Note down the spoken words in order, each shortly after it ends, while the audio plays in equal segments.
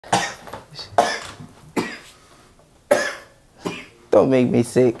Don't make me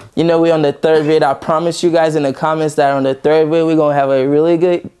sick. You know, we on the third vid. I promise you guys in the comments that on the third vid, we're gonna have a really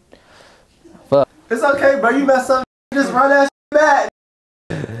good... Fuck. It's okay, bro. You mess up, just run that back.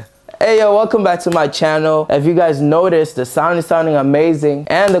 Hey yo, welcome back to my channel. If you guys noticed, the sound is sounding amazing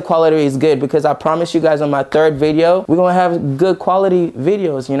and the quality is good because I promise you guys on my third video, we're gonna have good quality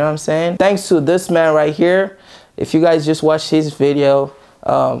videos, you know what I'm saying? Thanks to this man right here. If you guys just watched his video,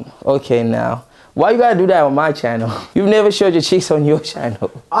 okay now. Why you gotta do that on my channel? You've never showed your cheeks on your channel.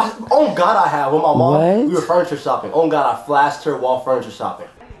 On God I have. With my mom, What? we were furniture shopping. On God, I flashed her while furniture shopping.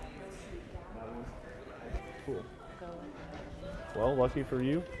 Well, lucky for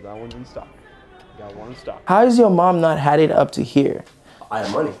you, that one's in stock. Got one in stock. How has your mom not had it up to here? I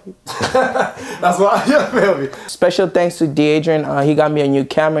have money. That's why you feel me. Special thanks to D'Adrian. He got me a new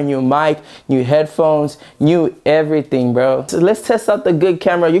camera, new mic, new headphones, new everything, bro. So let's test out the good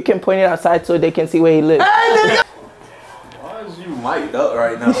camera. You can point it outside so they can see where he lives. Hey, nigga! Why is you mic'd up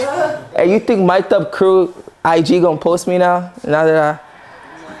right now? Hey, you think mic'd up crew IG gonna post me now? Now that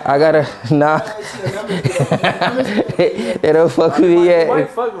I gotta, nah. They don't fuck with me yet.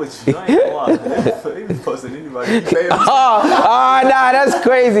 Might fuck with you. I ain't gonna lie. They be posting anybody. Oh, nah, that's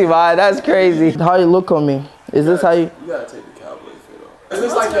crazy, man. That's crazy. How you look on me? Is this how you? You gotta take the cowboy fit off. Is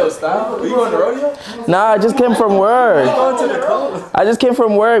this like your style? Are you going to rodeo? Nah, I just came from work. Going to the club? I just came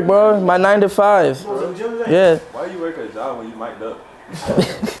from work, bro. My 9 to 5. Yeah. Why you work at a job when you mic'd up?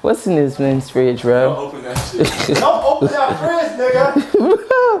 What's in this man's fridge, Don't bro? open that shit. Don't open that fridge,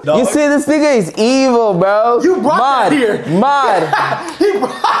 nigga. You see, this nigga is evil, bro. You brought that here. Mod.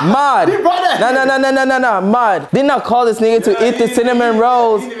 He brought that No. Mod. Didn't I call this nigga to eat the cinnamon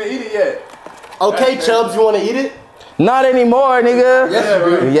rolls? He didn't even eat it yet. Okay, Chubbs, you want to eat it? Not anymore, nigga. Yes,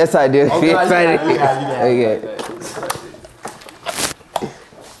 you do. Yes, I do. Okay, Yes, I do. you got it. Okay.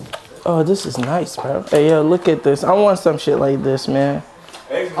 Oh, this is nice, bro. Hey, yo, look at this. I want some shit like this, man.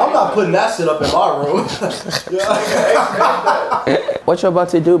 I'm not putting that shit up in my room. What you about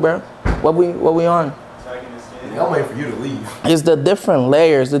to do, bro? What we on? I'm waiting for you to leave. It's the different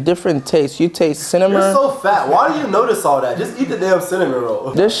layers, the different tastes. You taste cinnamon. You're so fat. Why do you notice all that? Just eat the damn cinnamon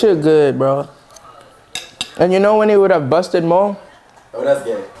roll. This shit good, bro. And you know when he would have busted more? Oh, that's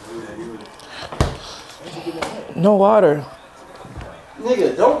gay. No water.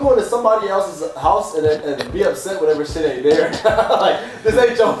 Nigga, don't go into somebody else's house and be upset whenever shit ain't there. Like, this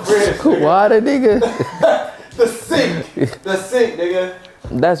ain't your friend. Water, nigga. The sink, nigga.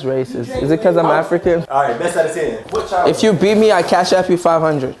 That's racist. Is it because I'm African? All right, best out of 10. What child? If you beat me, I cash up you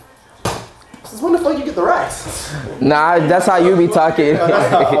 500. Since when the fuck you get the racks? Nah, that's how you be talking. Oh,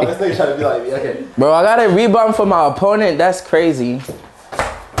 that's how, this nigga trying to be like me. Okay. Bro, I got a rebound for my opponent. That's crazy.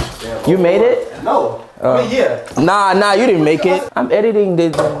 Damn, You made it? No. I mean, yeah. Nah, you didn't make it. I'm editing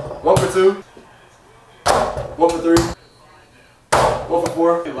this. 1 for 2. 1 for 3. 1 for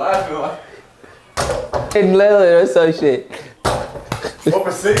 4. You laughing like... In leather or some shit. 1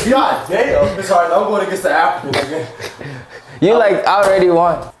 for 6. God damn. It's hard. I'm going against the African nigga. You like already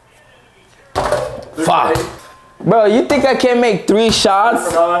won. 3 Fuck. for 8. Bro, you think I can make 3 shots?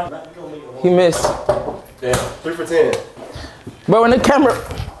 3 for 9. He missed. Damn. 3 for 10. Bro, in the camera.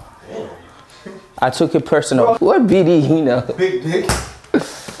 I took it personal. What BD you know? Big dick.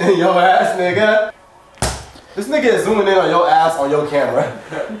 In your ass, nigga. This nigga is zooming in on your ass on your camera.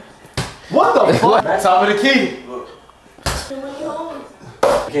 What the fuck? Top of the key.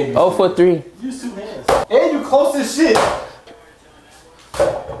 0 for 3. Use 2 hands. And you close as shit.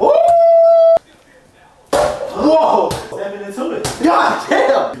 Woo! Whoa! 7 into it. God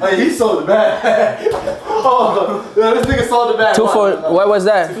damn! Hey, he sold the bag. Oh, this nigga sold the bag. 2 for, what was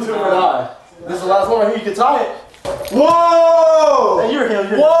that? 2 for 9. This is the last one right here. You can tie it. Whoa! Hey, you're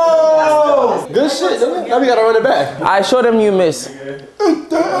him. Whoa! Good shit. Now we gotta run it back. I showed him you miss.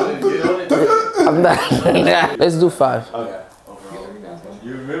 I'm not. Let's do 5. Okay.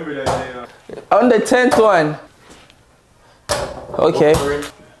 You remember that day? On the 10th one. Okay. 1 for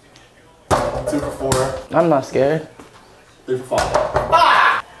 3. 2 for 4. I'm not scared. 3 for 5.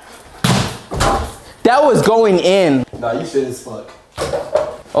 Ah! That was going in. Nah, you shit as fuck.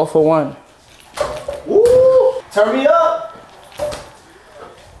 0 for 1. Woo! Turn me up.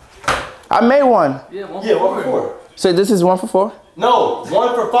 I made 1. Yeah, 1 1 for 4. So this is 1 for 4? No,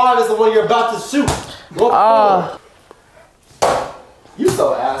 1 for 5 is the one you're about to shoot. 1 for 4. You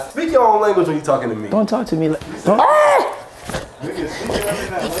so ass. Speak your own language when you talking to me. Don't talk to me like. Don't.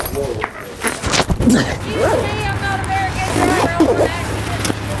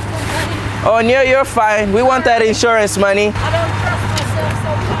 Oh, Neil, you're fine. We want that insurance money. I don't trust myself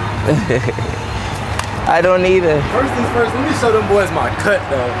so much. I don't either. First things first, let me show them boys my cut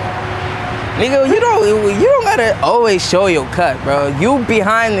though. Nigga, you don't gotta always show your cut, bro. You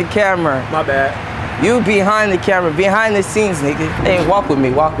behind the camera. My bad. You behind the camera, behind the scenes, nigga. Hey, walk with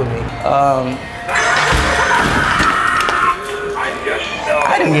me, walk with me.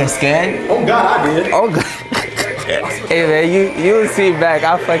 I didn't get scared. Oh God, I did. Oh God. Hey man, you will see back.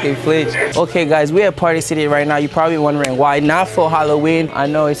 I fucking flinch. Okay guys, we're at Party City right now. You're probably wondering why. Not for Halloween. I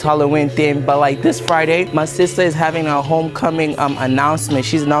know it's Halloween themed, but like this Friday, my sister is having a homecoming announcement.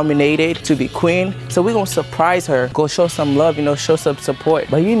 She's nominated to be queen. So we're gonna surprise her. Go show some love, you know, show some support.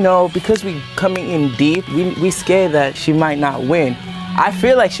 But you know, because we coming in deep, we scared that she might not win. I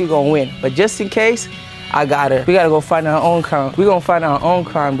feel like she gonna win, but just in case, I got her. We gotta go find our own crown. We gonna find our own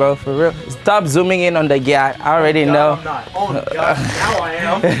crown, bro, for real. Stop zooming in on the guy. I already know. I'm not. Oh my God, now I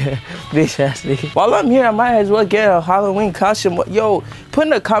am. Bitch ass nigga. While I'm here, I might as well get a Halloween costume. Yo, put in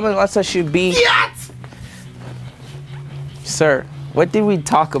the comment what I should be. Yes! Sir, what did we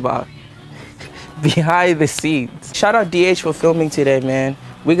talk about? Behind the scenes. Shout out DH for filming today, man.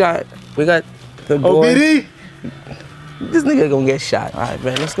 We got the boy. OBD. This nigga gonna get shot. All right,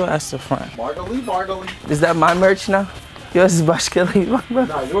 man, let's go ask the front. Margoli. Is that my merch now? Yours is Bashkeli.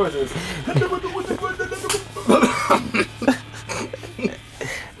 Nah, yours is.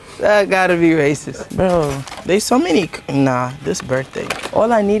 That gotta be racist. Bro, there's so many. Nah, this birthday.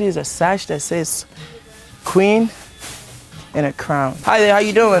 All I need is a sash that says queen and a crown. Hi there, how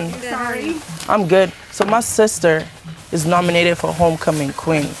you doing? Sorry. I'm good. So my sister is nominated for homecoming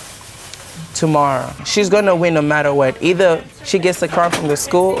queen tomorrow. She's gonna win no matter what. Either she gets the crown from the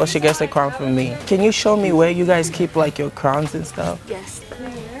school or she gets the crown from me. Can you show me where you guys keep like your crowns and stuff? Yes,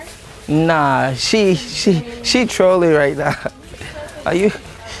 clear. Nah, she trolling right now. Are you?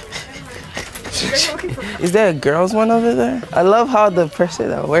 Is there a girls one over there? I love how the person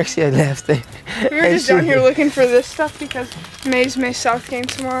that works here left it. We were just down here looking for this stuff because May's May South game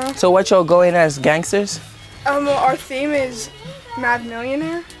tomorrow. So what y'all going as, gangsters? Well, our theme is Mad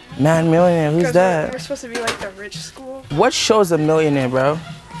Millionaire. Mad Millionaire, who's 'Cause that? We're supposed to be like the rich school. What show's a millionaire, bro?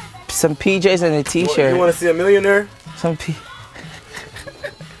 Some PJs and a t-shirt. You want to see a millionaire? Some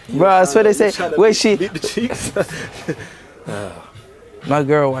Bro, that's what they say. Wait, she... Beat the cheeks. My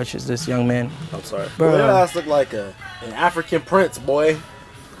girl watches this, young man. I'm sorry. Bro. Your ass look like an African prince, boy.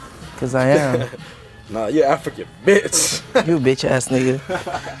 Cause I am. Nah, you're African, bitch. You bitch ass nigga.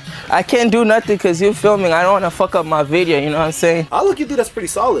 I can't do nothing cause you filming. I don't wanna fuck up my video, you know what I'm saying? I look you do that's pretty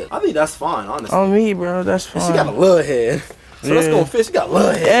solid. I think that's fine, honestly. On me, bro, that's fine. She got a little head. So let's go fish. She got a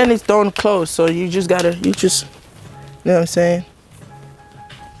little head. And it's thrown close, so you just, you know what I'm saying?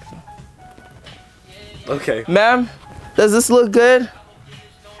 Okay. Ma'am, does this look good?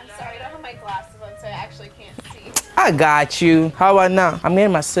 I'm sorry, I don't have my glasses on, so I actually can't see. I got you. How about now? I'm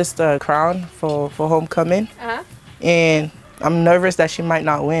getting my sister a crown for homecoming. Uh-huh. And I'm nervous that she might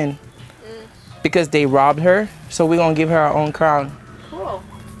not win. Because they robbed her, so we're gonna give her our own crown. Cool.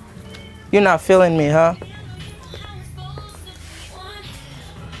 You're not feeling me, huh?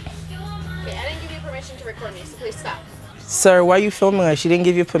 Okay, I didn't give you permission to record me, so please stop. Sir, why are you filming her? She didn't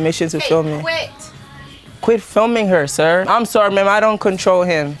give you permission to film me. Quit. Quit filming her, sir. I'm sorry, ma'am. I don't control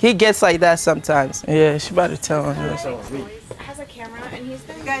him. He gets like that sometimes. Yeah, she about to tell him. Has a camera, and he's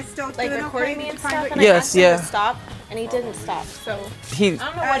been You guys still like doing recording okay? me and stuff, and Yes, I asked him yeah. to stop, and he didn't stop. So He, I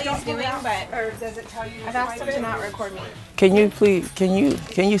don't know what he's doing, but Or does it tell you? I've asked him to not record me. can you please, can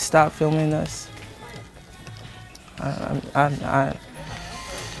you stop filming us?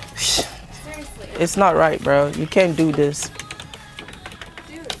 Seriously. It's not right, bro. You can't do this.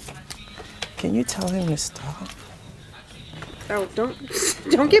 Can you tell him to stop? Oh,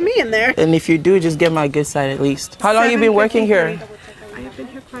 don't get me in there. And if you do, just get my good side at least. How long you been working here? I have been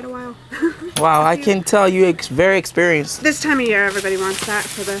here quite a while. Wow, I can tell you very experienced. This time of year, everybody wants that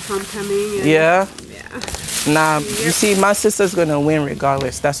for the homecoming. And Yeah? Yeah. Nah, you see, my sister's gonna win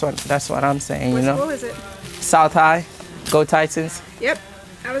regardless. That's what I'm saying, What you school know? is it? South High, go Titans. Yep,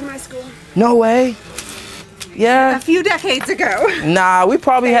 that was my school. No way. A Yeah. few decades ago. Nah, we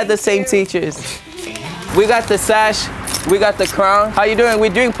probably had the same teachers. We got the sash, we got the crown. How you doing? We're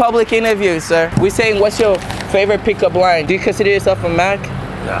doing public interviews, sir. We're saying, what's your favorite pickup line? Do you consider yourself a Mac? No,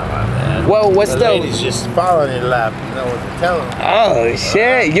 my man. Well, what's the the... ladies just following in lap. You know what to tell them. Oh,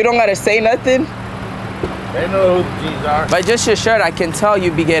 shit. You don't gotta say nothing? They know who the G's are. By just your shirt, I can tell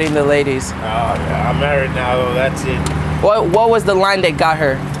you be getting the ladies. Oh, yeah, I'm married now, though. That's it. What was the line that got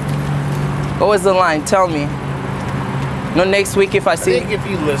her? What was the line? Tell me. No, next week if I I see... think if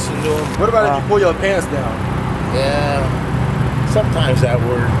you listen to them, What about if you pull your pants down? yeah, sometimes that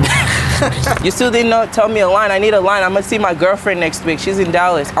word. You still didn't tell me a line. I need a line. I'm gonna see my girlfriend next week. She's in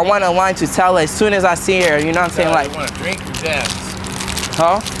Dallas. I want a line to tell her as soon as I see her. You know what I'm saying? You Like, want to drink or dance?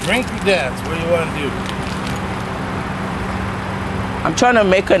 Huh? Drink or dance? What do you want to do? I'm trying to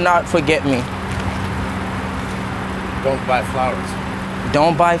make her not forget me. Don't buy flowers.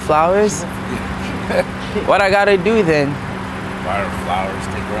 Don't buy flowers? What I gotta do then? Buy her flowers,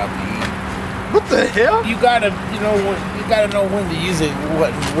 take her out to eat. What the hell? You gotta, you gotta know when to use it,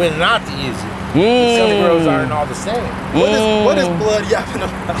 when not to use it. Some girls aren't all the same. What is blood yapping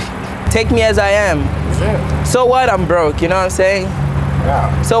about? Take me as I am. That's it. So what? I'm broke, you know what I'm saying?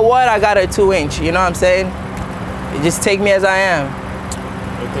 Yeah. So what? I got a 2-inch, you know what I'm saying? You just take me as I am.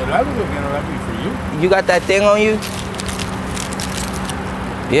 If they love you, they're gonna love you for you. You got that thing on you?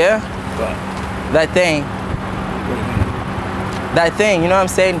 Yeah? But That thing. That thing, you know what I'm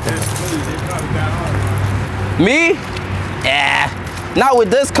saying? Me? Yeah. Not with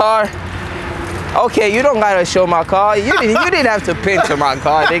this car. Okay, you don't gotta show my car. You didn't have to pinch my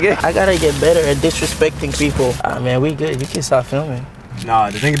car, nigga. I gotta get better at disrespecting people. Ah, man, we good. You can stop filming. Nah,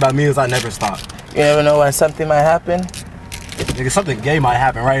 the thing about me is I never stop. You never know when something might happen. Nigga, something gay might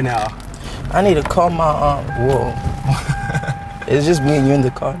happen right now. I need to call my whoa. It's just me and you in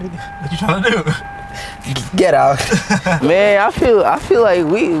the car, nigga. What you trying to do? Get out. Man, I feel like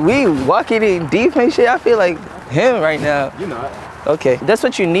we walking in deep and shit. I feel like him right now. You're not. Okay, that's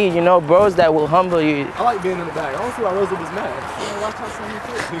what you need, you know, bros that will humble you. I like being in the back. I don't see why Rosa was mad. Watch how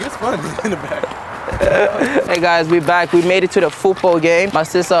some you it's fun being in the back. Hey guys, we back. We made it to the football game. My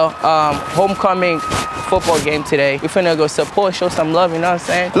sister homecoming football game today. We finna go support, show some love, you know what I'm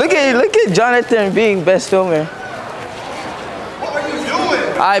saying? Look at Jonathan being best filmer. What are you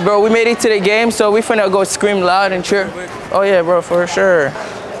doing? Alright bro, we made it to the game, so we finna go scream loud and cheer. Oh yeah bro, for sure.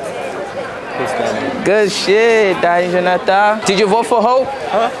 Good shit, Daddy Jonathan. Did you vote for Hope?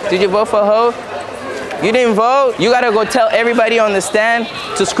 Huh? Did you vote for Hope? You didn't vote? You gotta go tell everybody on the stand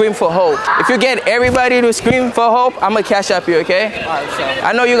to scream for Hope. If you get everybody to scream for Hope, I'm gonna cash up you, okay? Alright, so.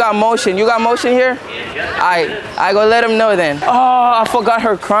 I know you got motion. You got motion here? Alright, I go let them know then. Oh, I forgot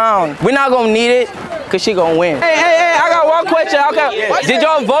her crown. We're not gonna need it, cause she gonna win. Hey, I got one question. Did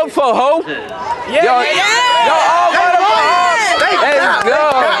y'all vote for Hope? Yeah. Y'all all voted for Hope? Let's go.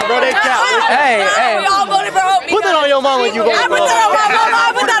 Bro, they count. Hey. We all voted for Hope. Put that on your mom when you vote for Hope.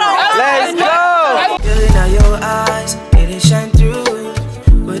 Let's go. Looking at your eyes, it shine through.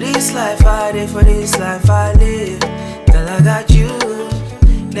 For this life I live, for this life I live. Till I got you.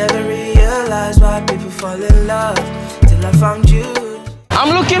 Never realized why people fall in love till I found you. I'm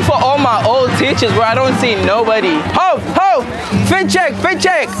looking for all my old teachers where I don't see nobody. Hope, fit check. Fit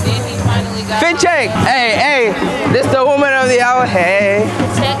check. Hey, this the woman of the hour. Hey.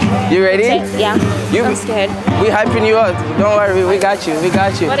 You ready? Yeah. I'm scared. We hyping you up. Don't worry, we got you.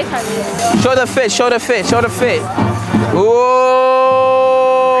 What if I lose? Show the fit. Whoa.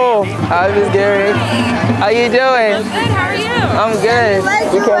 Hi, Miss Gary. How you doing? I'm good. How are you? I'm good.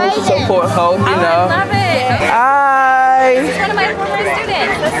 We came to support Hope, you know. I love it. Hi. He's one of my former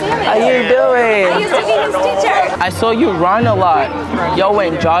students. Let's see him. How you doing? I used to be his teacher. I saw you run a lot. Y'all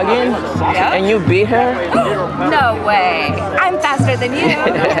went jogging and you beat her? No way. I'm faster than you.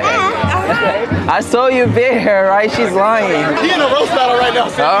 I saw you beat her, right? She's lying. He in a roast battle right now,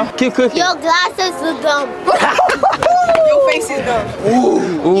 sir. Huh? Keep cooking. Your glasses look dumb. Your face is dumb.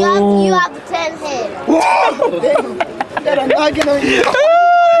 You have 10 head. That I'm not gonna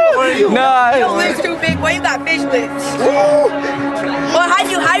you. No. Your lips too big. Why you got fish lips? Well,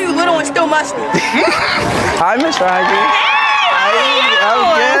 how you little and still musty? Hi, Miss Raji. I'm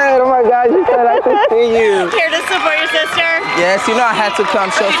good. Oh my God, you said I could see you. Here to support your sister. Yes, you know I had to come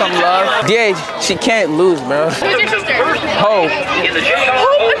show some love. DH, she can't lose, bro. Who's your sister? Hope.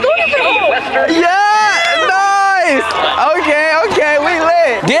 Yeah, nice. Okay, we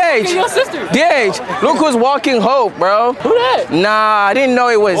lit. DH, look who's walking Hope, bro. Who that? Nah, I didn't know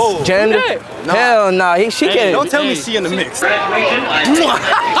it was gender. Nah. Hell nah, she can. Don't tell me she in the mix. I'm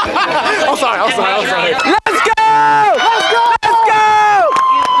sorry.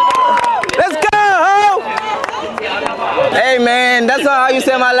 Let's go! Hope! Hey man, that's not how you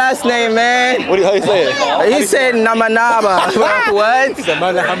say my last name, man. How you say it? He said Namanaba. What?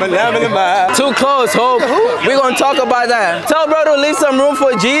 Too close, Hope. We're gonna talk about that. Tell bro to leave some room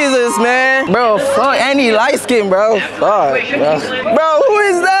for Jesus, man. Bro, fuck. And he light skin, bro. Fuck, bro. Bro, who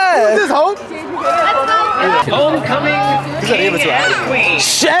is that? Who's this, Hope? Homecoming Queen.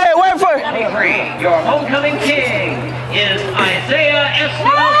 Shit, wait for it. Your homecoming king is Isaiah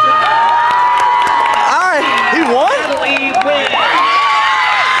Espinosa. He won?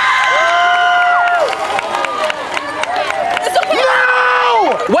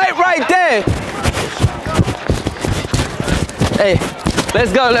 No! Wait right there. Hey,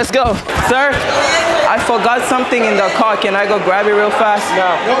 let's go. Sir, I I forgot something in the car. Can I go grab it real fast?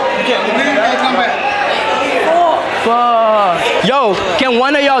 No. Nope, you can't. Come back. Fuck. Yo, can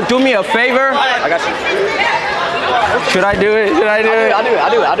one of y'all do me a favor? I got you. Should I do it? Should I do it?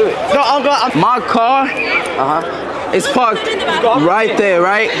 I'll do it. No, I'm going. My car is parked right there,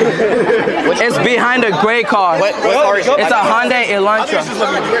 right? It's behind a gray car. What car is it? It's a Hyundai Elantra.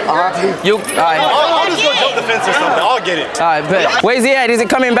 You, alright. I'll just go jump the fence or something. I'll get it. Alright, bet. Where's he at? Is he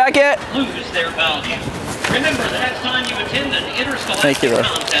coming back yet? Lose their value. Remember, the next time you attend an Thank you, bro.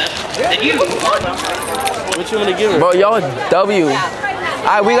 interscholastic contest, that you What you want to give her? Bro, y'all W.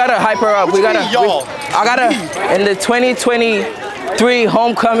 Alright, we gotta hype her up. We gotta. y'all? I gotta. In the 2023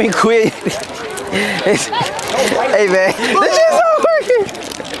 homecoming quiz. Hey man, this shit's not working.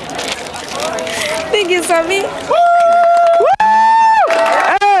 Thank you, Sammy.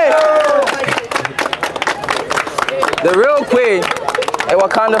 Hey! The real queen. Hey,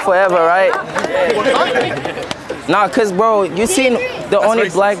 Wakanda forever, right? Nah, cause bro, you seen the only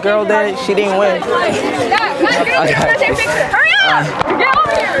black girl there? She didn't win.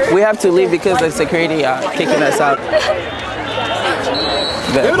 We have to leave because the security kicking us out.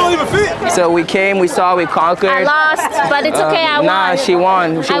 They don't even fit. So we came, we saw, we conquered. I lost, but it's okay, I won. Nah, she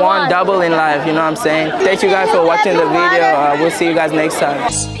won. She won double in life, you know what I'm saying? Thank you guys for watching the video. We'll see you guys next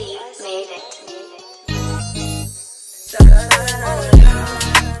time.